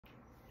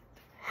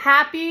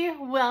Happy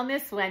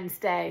Wellness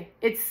Wednesday.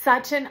 It's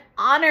such an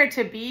honor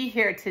to be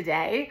here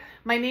today.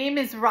 My name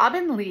is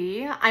Robin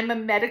Lee. I'm a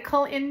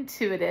medical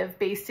intuitive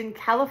based in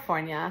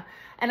California,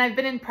 and I've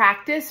been in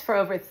practice for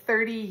over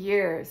 30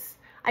 years.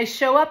 I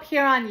show up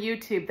here on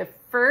YouTube the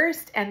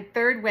first and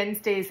third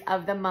Wednesdays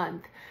of the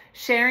month,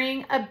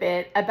 sharing a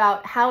bit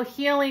about how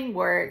healing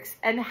works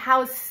and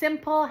how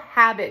simple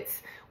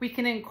habits we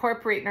can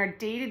incorporate in our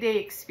day-to-day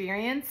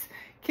experience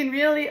can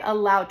really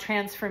allow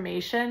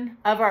transformation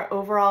of our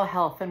overall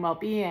health and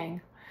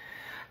well-being.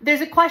 There's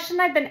a question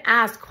I've been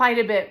asked quite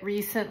a bit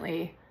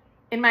recently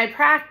in my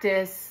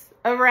practice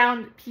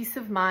around peace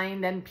of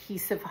mind and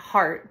peace of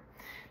heart.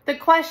 The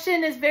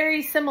question is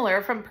very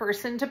similar from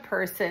person to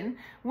person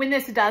when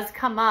this does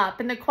come up.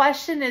 And the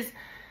question is,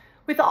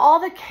 with all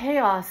the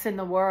chaos in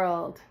the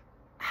world,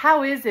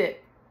 how is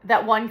it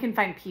that one can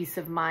find peace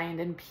of mind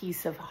and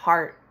peace of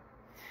heart?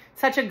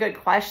 Such a good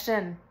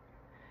question.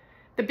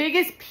 The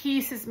biggest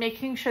piece is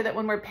making sure that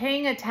when we're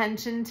paying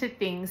attention to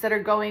things that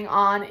are going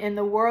on in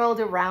the world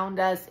around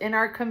us, in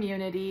our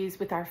communities,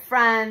 with our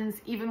friends,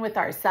 even with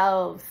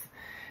ourselves,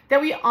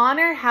 that we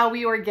honor how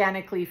we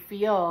organically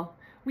feel.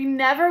 We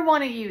never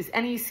want to use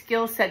any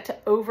skill set to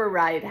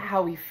override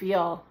how we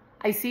feel.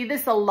 I see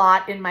this a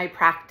lot in my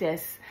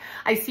practice.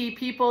 I see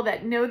people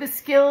that know the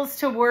skills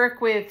to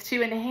work with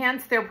to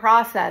enhance their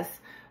process,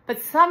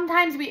 but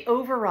sometimes we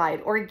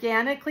override,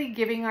 organically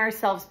giving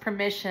ourselves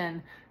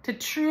permission to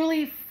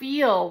truly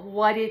feel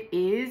what it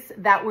is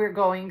that we're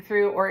going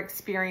through or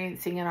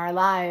experiencing in our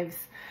lives.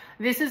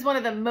 This is one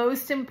of the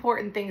most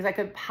important things I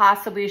could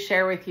possibly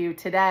share with you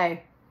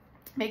today.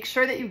 Make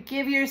sure that you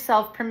give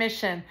yourself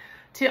permission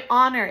to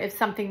honor if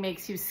something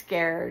makes you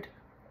scared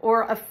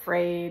or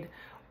afraid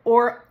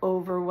or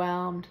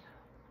overwhelmed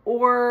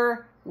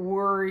or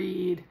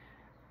worried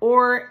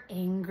or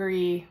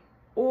angry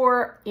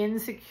or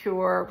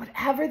insecure,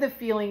 whatever the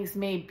feelings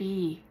may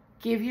be.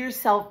 Give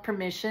yourself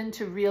permission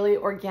to really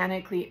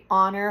organically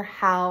honor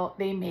how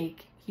they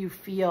make you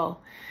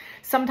feel.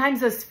 Sometimes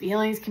those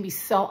feelings can be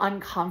so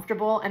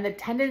uncomfortable, and the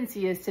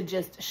tendency is to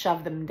just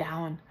shove them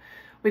down.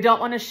 We don't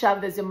want to shove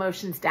those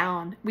emotions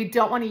down. We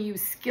don't want to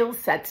use skill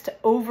sets to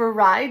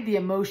override the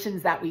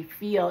emotions that we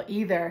feel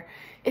either.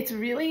 It's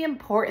really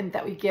important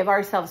that we give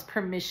ourselves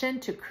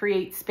permission to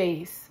create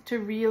space, to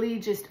really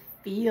just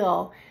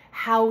feel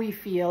how we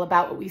feel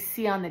about what we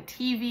see on the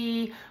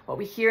TV, what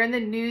we hear in the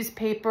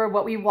newspaper,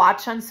 what we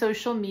watch on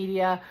social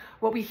media,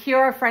 what we hear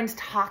our friends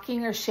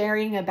talking or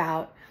sharing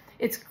about.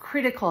 It's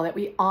critical that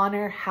we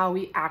honor how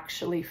we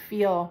actually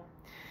feel.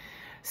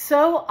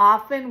 So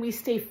often we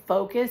stay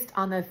focused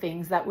on the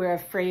things that we're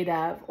afraid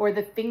of, or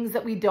the things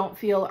that we don't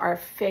feel are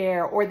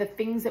fair, or the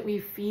things that we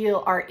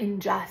feel are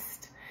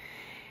unjust.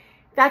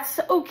 That's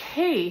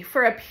okay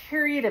for a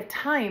period of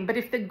time, but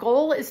if the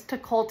goal is to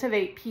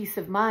cultivate peace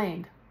of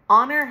mind,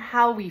 honoring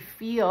how we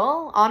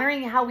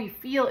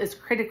feel is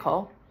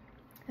critical.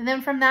 And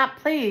then from that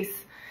place,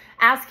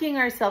 asking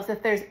ourselves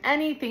if there's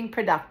anything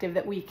productive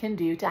that we can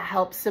do to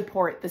help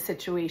support the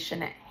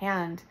situation at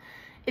hand.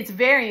 It's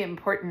very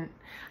important.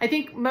 I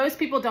think most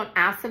people don't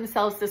ask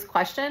themselves this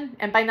question,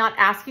 and by not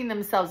asking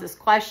themselves this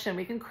question,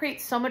 we can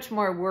create so much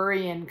more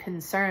worry and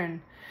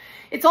concern.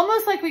 It's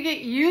almost like we get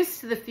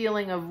used to the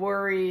feeling of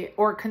worry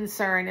or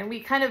concern, and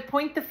we kind of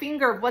point the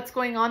finger of what's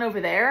going on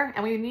over there,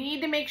 and we need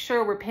to make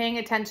sure we're paying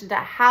attention to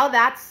how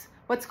that's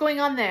what's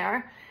going on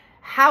there,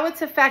 how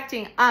it's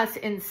affecting us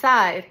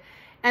inside,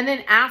 and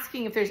then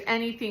asking if there's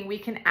anything we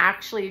can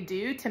actually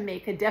do to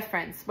make a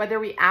difference. Whether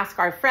we ask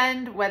our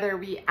friend, whether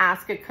we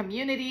ask a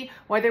community,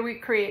 whether we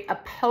create a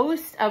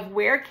post of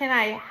where can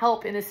I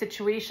help in a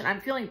situation, I'm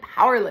feeling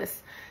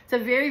powerless.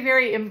 It's a very,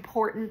 very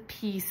important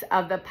piece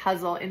of the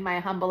puzzle, in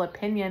my humble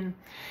opinion.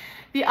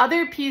 The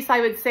other piece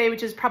I would say,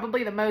 which is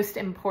probably the most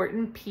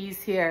important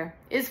piece here,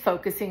 is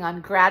focusing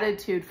on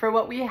gratitude for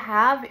what we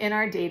have in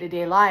our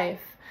day-to-day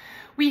life.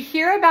 We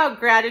hear about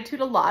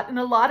gratitude a lot, and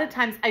a lot of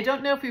times I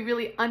don't know if we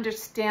really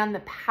understand the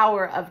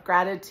power of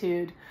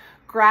gratitude.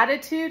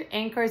 Gratitude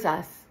anchors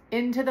us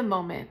into the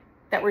moment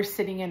that we're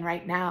sitting in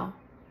right now.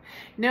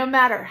 No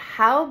matter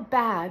how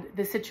bad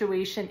the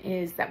situation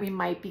is that we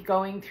might be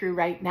going through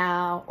right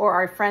now, or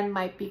our friend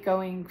might be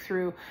going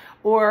through,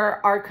 or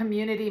our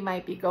community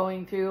might be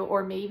going through,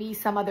 or maybe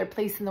some other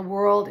place in the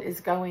world is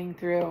going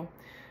through,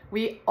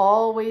 we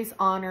always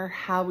honor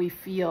how we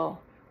feel.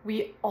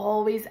 We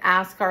always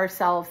ask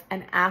ourselves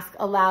and ask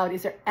aloud,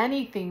 is there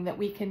anything that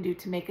we can do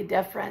to make a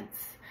difference?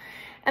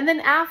 And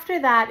then after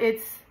that,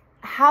 it's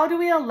how do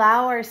we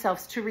allow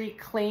ourselves to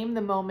reclaim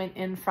the moment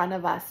in front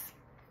of us?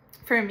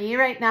 For me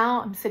right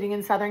now, I'm sitting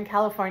in Southern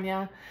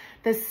California.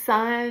 The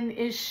sun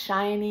is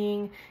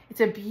shining.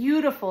 It's a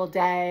beautiful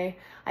day.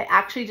 I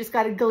actually just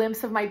got a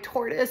glimpse of my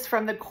tortoise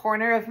from the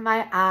corner of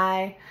my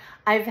eye.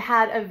 I've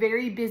had a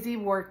very busy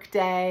work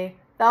day.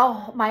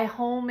 My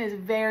home is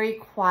very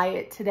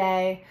quiet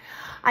today.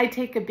 I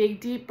take a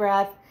big deep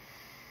breath.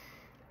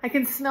 I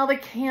can smell the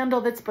candle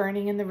that's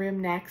burning in the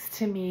room next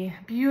to me.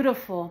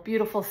 Beautiful,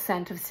 beautiful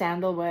scent of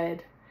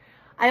sandalwood.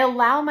 I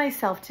allow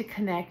myself to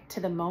connect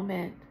to the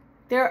moment.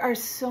 There are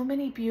so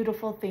many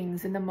beautiful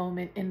things in the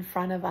moment in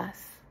front of us.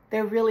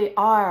 There really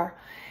are.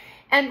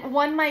 And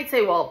one might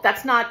say, well,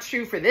 that's not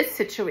true for this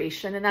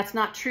situation, and that's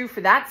not true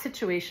for that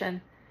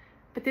situation.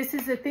 But this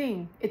is the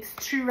thing. It's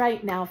true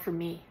right now for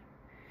me.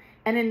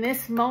 And in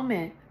this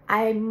moment,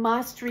 I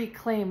must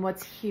reclaim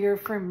what's here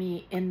for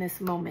me in this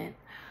moment.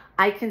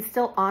 I can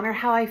still honor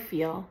how I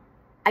feel.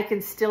 I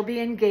can still be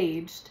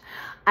engaged.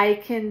 I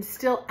can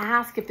still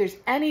ask if there's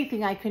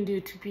anything I can do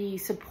to be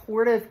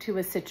supportive to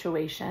a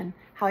situation,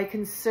 how I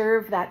can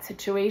serve that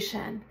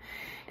situation.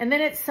 And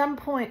then at some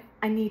point,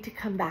 I need to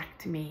come back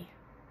to me.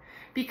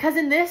 Because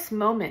in this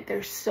moment,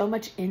 there's so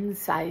much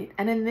insight.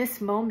 And in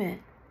this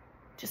moment,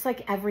 just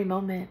like every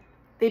moment,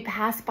 they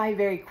pass by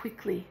very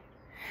quickly.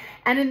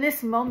 And in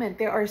this moment,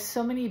 there are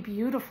so many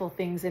beautiful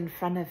things in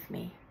front of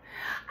me.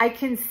 I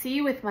can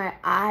see with my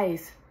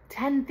eyes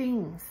 10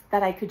 things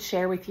that I could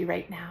share with you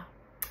right now.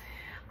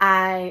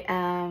 I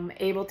am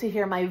able to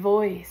hear my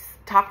voice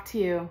talk to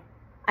you.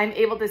 I'm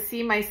able to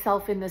see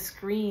myself in the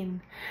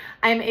screen.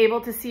 I'm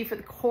able to see for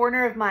the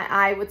corner of my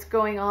eye what's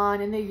going on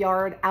in the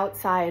yard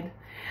outside.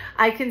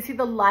 I can see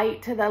the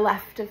light to the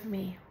left of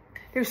me.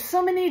 There's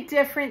so many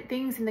different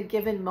things in the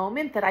given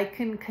moment that I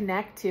can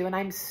connect to, and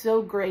I'm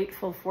so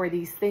grateful for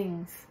these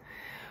things.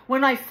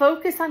 When I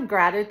focus on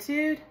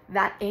gratitude,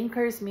 that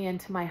anchors me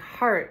into my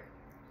heart.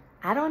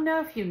 I don't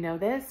know if you know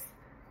this.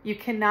 You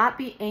cannot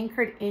be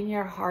anchored in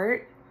your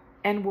heart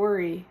and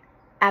worry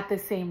at the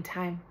same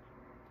time.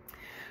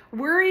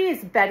 Worry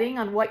is betting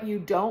on what you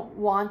don't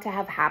want to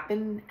have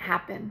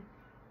happen.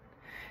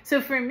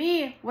 So for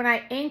me, when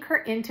I anchor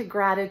into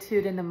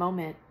gratitude in the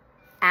moment,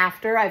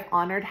 after I've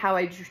honored how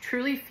I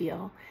truly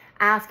feel,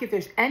 ask if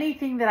there's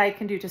anything that I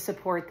can do to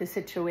support the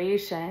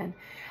situation,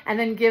 and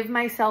then give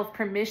myself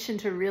permission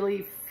to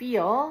really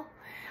feel,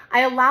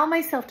 I allow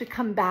myself to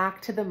come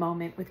back to the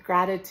moment with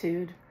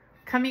gratitude.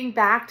 Coming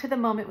back to the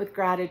moment with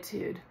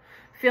gratitude,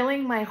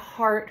 filling my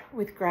heart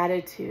with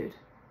gratitude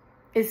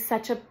is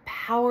such a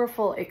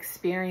powerful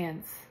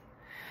experience.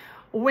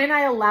 When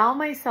I allow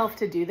myself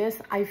to do this,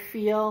 I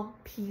feel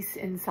peace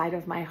inside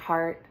of my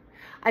heart.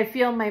 I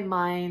feel my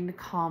mind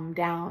calm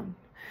down.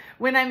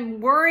 When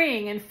I'm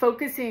worrying and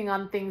focusing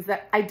on things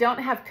that I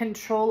don't have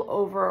control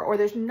over, or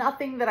there's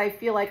nothing that I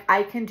feel like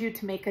I can do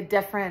to make a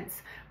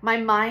difference, my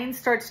mind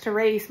starts to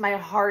race, my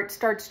heart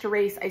starts to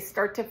race, I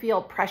start to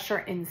feel pressure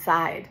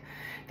inside.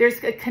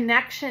 There's a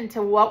connection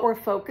to what we're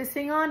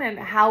focusing on and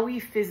how we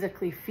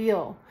physically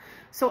feel.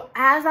 So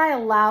as I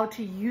allow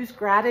to use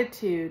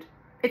gratitude,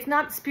 it's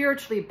not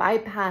spiritually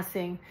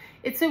bypassing.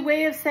 It's a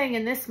way of saying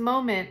in this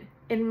moment,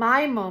 in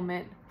my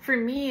moment, for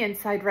me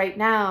inside right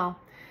now,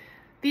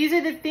 these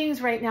are the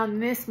things right now in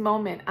this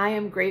moment I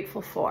am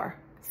grateful for.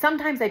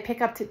 Sometimes I pick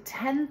up to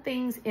 10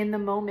 things in the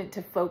moment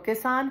to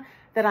focus on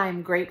that I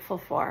am grateful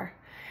for.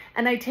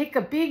 And I take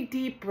a big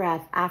deep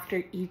breath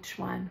after each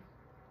one.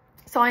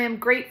 So I am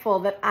grateful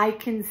that I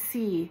can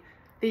see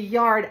the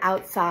yard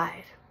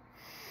outside.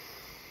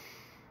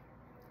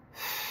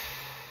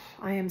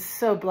 I am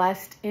so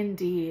blessed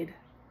indeed.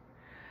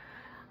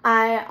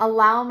 I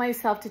allow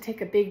myself to take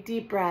a big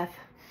deep breath.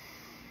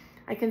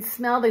 I can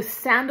smell the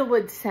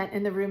sandalwood scent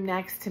in the room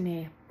next to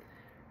me.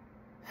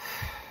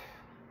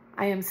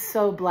 I am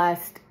so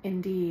blessed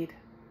indeed.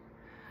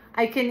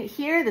 I can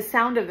hear the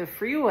sound of the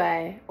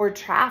freeway or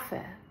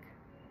traffic.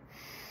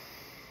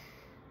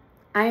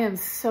 I am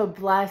so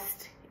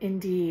blessed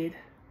indeed.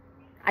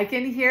 I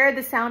can hear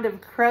the sound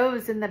of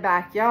crows in the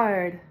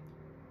backyard.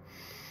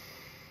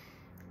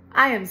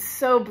 I am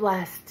so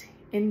blessed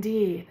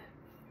indeed.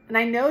 And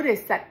I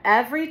notice that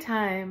every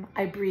time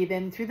I breathe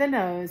in through the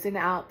nose and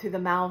out through the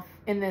mouth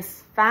in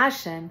this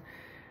fashion,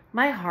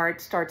 my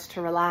heart starts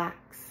to relax.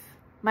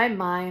 My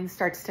mind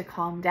starts to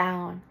calm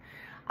down.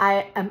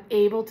 I am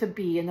able to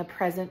be in the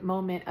present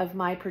moment of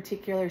my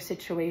particular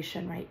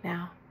situation right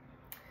now.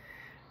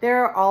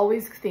 There are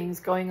always things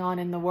going on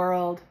in the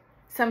world.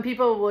 Some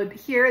people would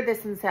hear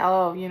this and say,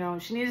 oh, you know,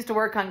 she needs to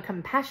work on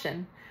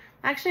compassion.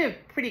 I'm actually a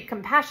pretty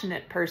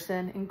compassionate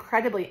person,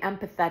 incredibly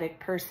empathetic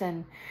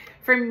person.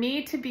 For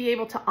me to be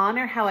able to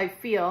honor how I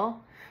feel,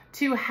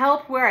 to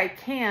help where I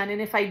can, and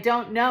if I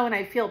don't know and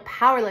I feel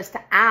powerless,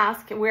 to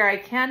ask where I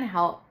can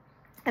help,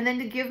 and then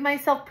to give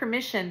myself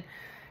permission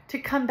to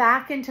come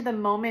back into the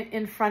moment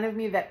in front of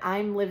me that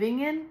I'm living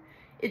in,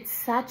 it's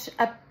such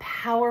a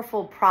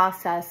powerful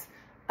process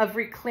of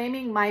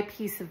reclaiming my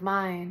peace of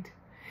mind.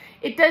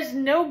 It does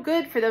no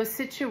good for those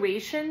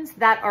situations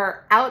that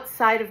are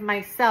outside of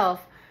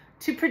myself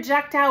to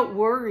project out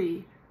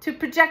worry, to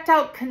project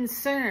out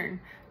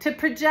concern, to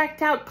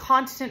project out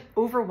constant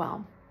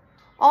overwhelm.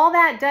 All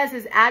that does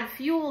is add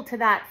fuel to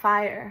that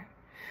fire.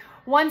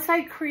 Once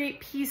I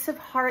create peace of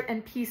heart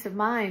and peace of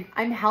mind,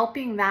 I'm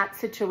helping that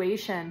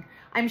situation.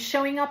 I'm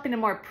showing up in a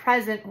more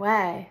present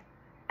way.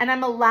 And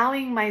I'm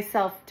allowing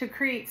myself to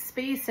create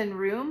space and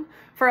room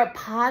for a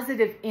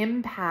positive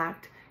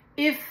impact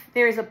if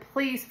there's a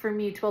place for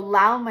me to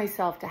allow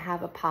myself to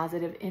have a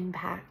positive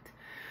impact.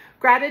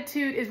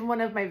 Gratitude is one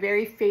of my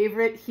very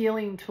favorite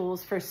healing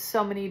tools for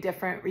so many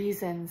different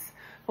reasons.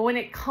 But when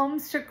it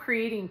comes to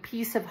creating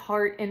peace of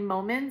heart in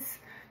moments,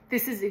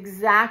 this is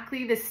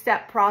exactly the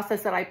step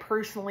process that I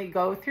personally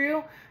go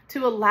through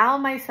to allow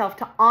myself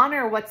to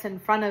honor what's in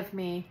front of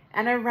me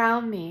and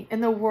around me in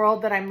the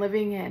world that I'm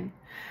living in.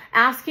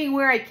 Asking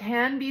where I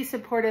can be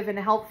supportive and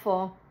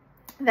helpful,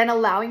 then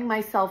allowing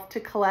myself to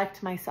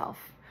collect myself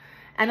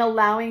and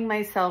allowing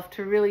myself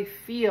to really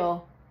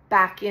feel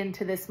back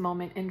into this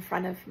moment in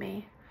front of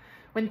me.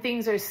 When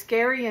things are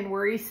scary and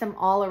worrisome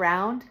all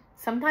around,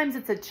 sometimes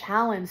it's a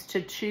challenge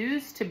to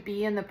choose to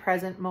be in the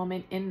present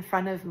moment in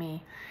front of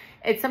me.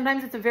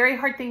 Sometimes it's a very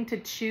hard thing to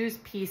choose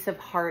peace of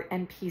heart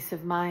and peace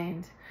of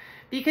mind,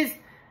 because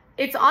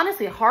it's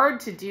honestly hard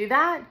to do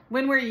that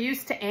when we're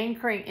used to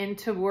anchoring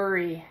into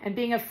worry and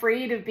being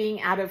afraid of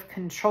being out of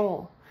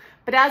control.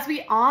 But as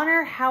we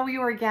honor how we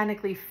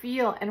organically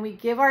feel and we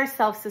give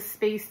ourselves the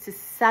space to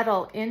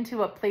settle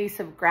into a place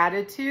of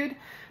gratitude,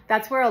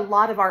 that's where a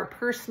lot of our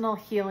personal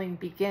healing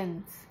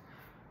begins.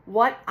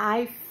 What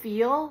I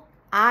feel,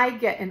 I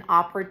get an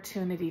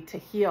opportunity to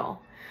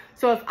heal.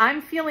 So if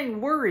I'm feeling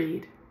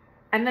worried,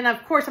 and then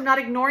of course I'm not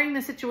ignoring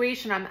the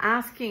situation, I'm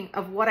asking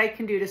of what I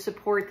can do to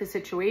support the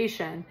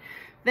situation,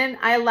 then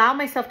I allow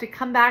myself to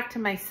come back to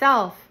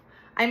myself.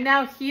 I'm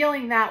now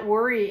healing that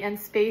worry and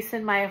space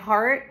in my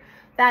heart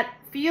that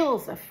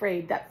feels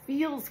afraid, that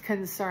feels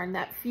concerned,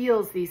 that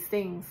feels these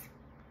things.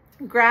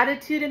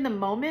 Gratitude in the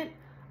moment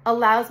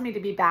allows me to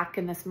be back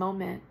in this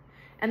moment.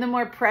 And the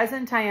more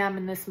present I am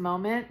in this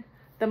moment,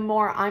 the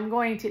more I'm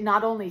going to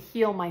not only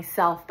heal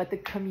myself, but the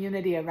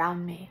community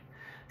around me.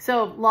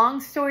 So long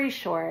story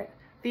short,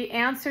 the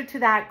answer to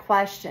that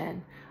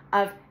question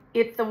of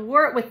with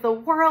the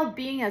world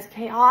being as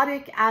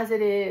chaotic as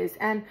it is,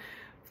 and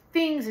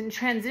things and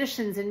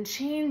transitions and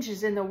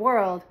changes in the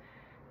world,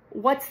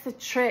 what's the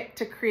trick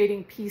to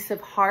creating peace of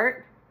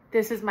heart?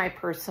 This is my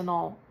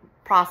personal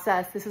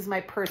process. This is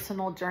my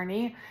personal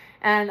journey.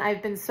 And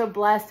I've been so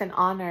blessed and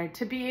honored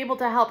to be able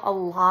to help a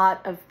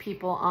lot of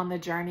people on the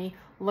journey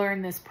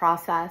learn this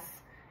process.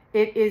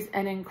 It is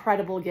an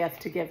incredible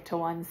gift to give to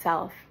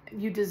oneself.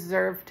 You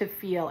deserve to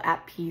feel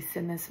at peace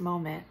in this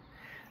moment.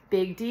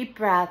 Big, deep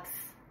breaths.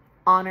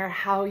 Honor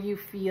how you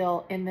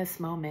feel in this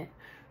moment.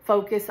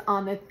 Focus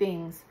on the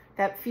things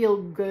that feel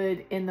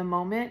good in the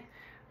moment,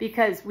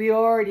 because we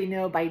already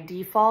know by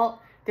default,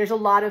 there's a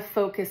lot of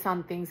focus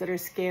on things that are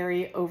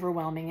scary,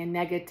 overwhelming, and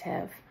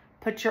negative.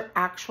 Put your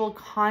actual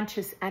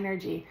conscious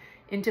energy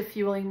into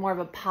fueling more of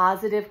a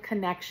positive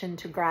connection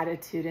to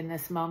gratitude in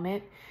this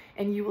moment,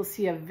 and you will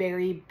see a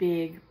very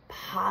big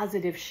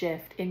positive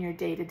shift in your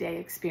day-to-day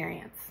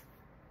experience.